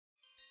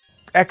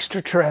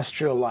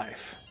Extraterrestrial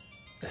life,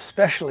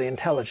 especially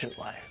intelligent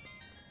life.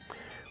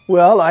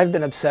 Well, I've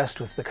been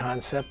obsessed with the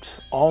concept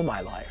all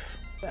my life.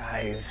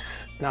 I've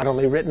not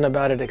only written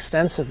about it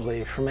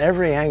extensively from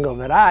every angle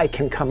that I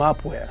can come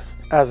up with.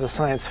 As a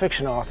science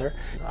fiction author,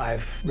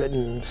 I've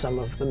written some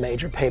of the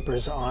major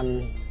papers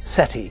on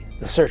SETI,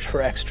 the search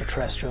for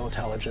extraterrestrial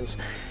intelligence,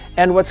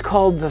 and what's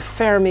called the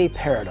Fermi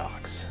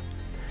paradox.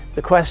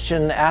 The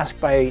question asked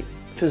by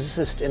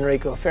physicist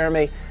Enrico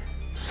Fermi,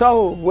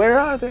 so where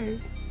are they?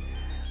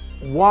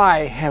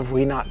 Why have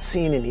we not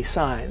seen any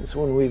signs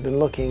when we've been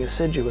looking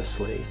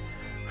assiduously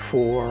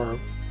for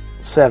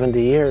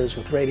 70 years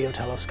with radio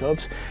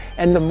telescopes?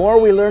 And the more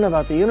we learn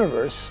about the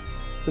universe,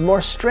 the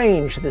more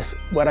strange this,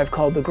 what I've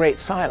called the great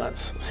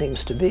silence,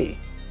 seems to be.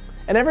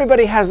 And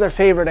everybody has their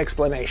favorite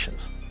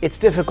explanations. It's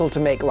difficult to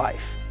make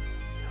life.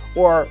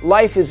 Or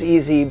life is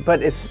easy,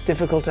 but it's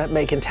difficult to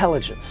make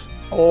intelligence.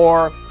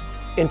 Or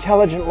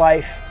intelligent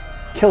life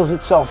kills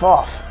itself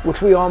off,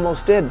 which we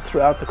almost did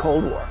throughout the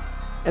Cold War.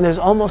 And there's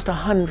almost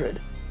 100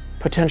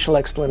 potential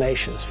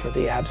explanations for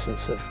the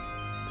absence of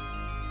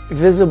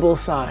visible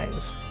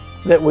signs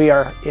that we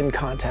are in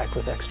contact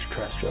with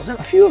extraterrestrials. And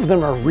a few of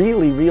them are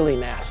really, really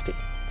nasty.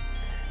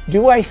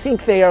 Do I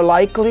think they are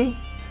likely?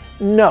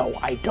 No,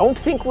 I don't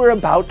think we're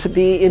about to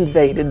be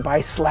invaded by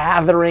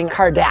slathering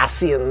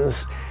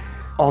Cardassians,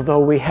 although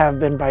we have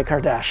been by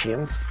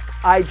Kardashians.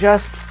 I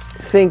just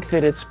think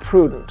that it's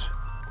prudent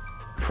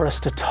for us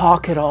to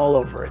talk it all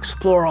over,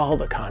 explore all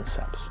the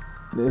concepts.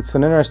 It's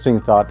an interesting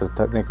thought to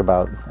think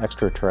about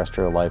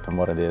extraterrestrial life and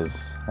what it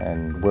is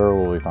and where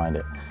will we find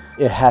it.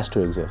 It has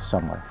to exist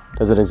somewhere.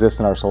 Does it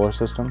exist in our solar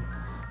system?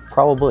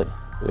 Probably.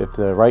 If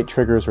the right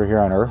triggers were here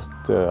on Earth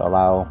to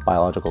allow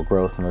biological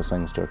growth and those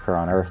things to occur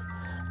on Earth,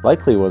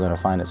 likely we're going to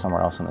find it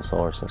somewhere else in the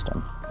solar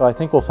system. But I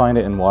think we'll find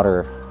it in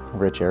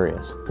water-rich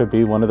areas. Could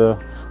be one of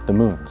the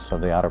moons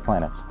of the outer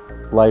planets.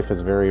 Life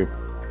is very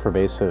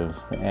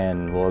pervasive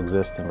and will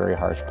exist in very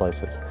harsh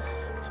places.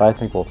 So I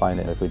think we'll find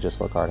it if we just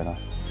look hard enough.